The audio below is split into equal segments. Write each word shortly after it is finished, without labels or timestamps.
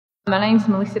My name's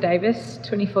Melissa Davis,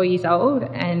 24 years old,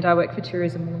 and I work for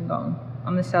Tourism Wollongong.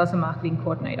 I'm the Sales and Marketing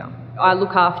Coordinator. I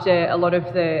look after a lot of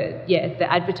the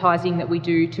advertising that we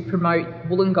do to promote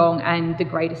Wollongong and the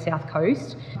greater South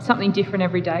Coast. Something different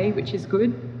every day, which is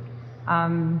good.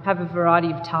 Have a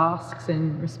variety of tasks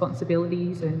and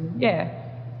responsibilities, and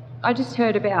I just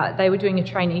heard about they were doing a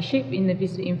traineeship in the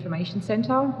Visitor Information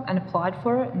Centre and applied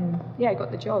for it, and I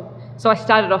got the job. So I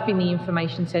started off in the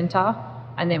Information Centre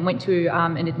and then went to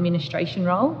an administration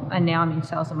role, and now I'm in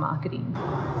sales and marketing.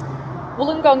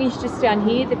 Wollongong is just down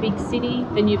here, the big city.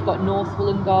 Then you've got North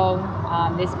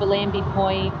Wollongong, there's Bellambi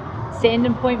Point,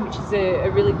 Sandon Point, which is a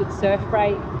really good surf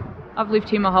break. I've lived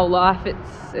here my whole life.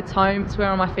 It's home, it's where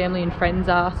all my family and friends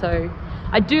are. So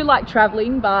I do like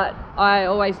travelling, but I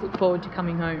always look forward to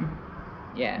coming home.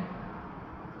 Yeah,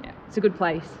 it's a good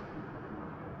place.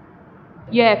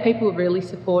 Yeah, people are really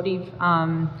supportive.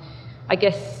 I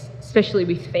guess especially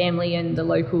with family and the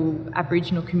local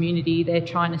Aboriginal community, they're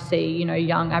trying to see,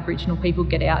 young Aboriginal people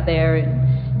get out there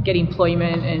and get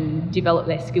employment and develop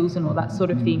their skills and all that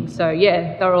sort of thing. So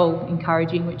they're all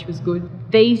encouraging, which was good.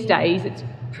 These days, it's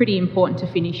pretty important to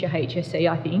finish your HSC,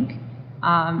 I think.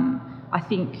 I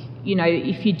think,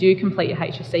 if you do complete your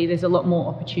HSC, there's a lot more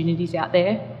opportunities out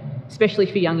there, especially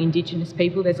for young Indigenous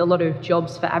people. There's a lot of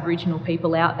jobs for Aboriginal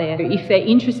people out there. If they're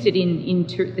interested in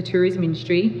the tourism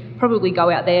industry, probably go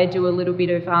out there, do a little bit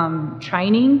of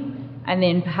training, and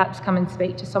then perhaps come and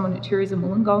speak to someone at Tourism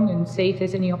Wollongong and see if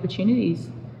there's any opportunities.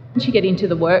 Once you get into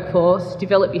the workforce,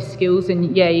 develop your skills,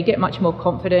 and you get much more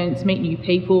confidence, meet new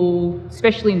people,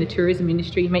 especially in the tourism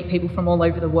industry, you meet people from all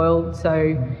over the world.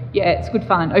 So it's good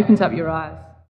fun, opens up your eyes.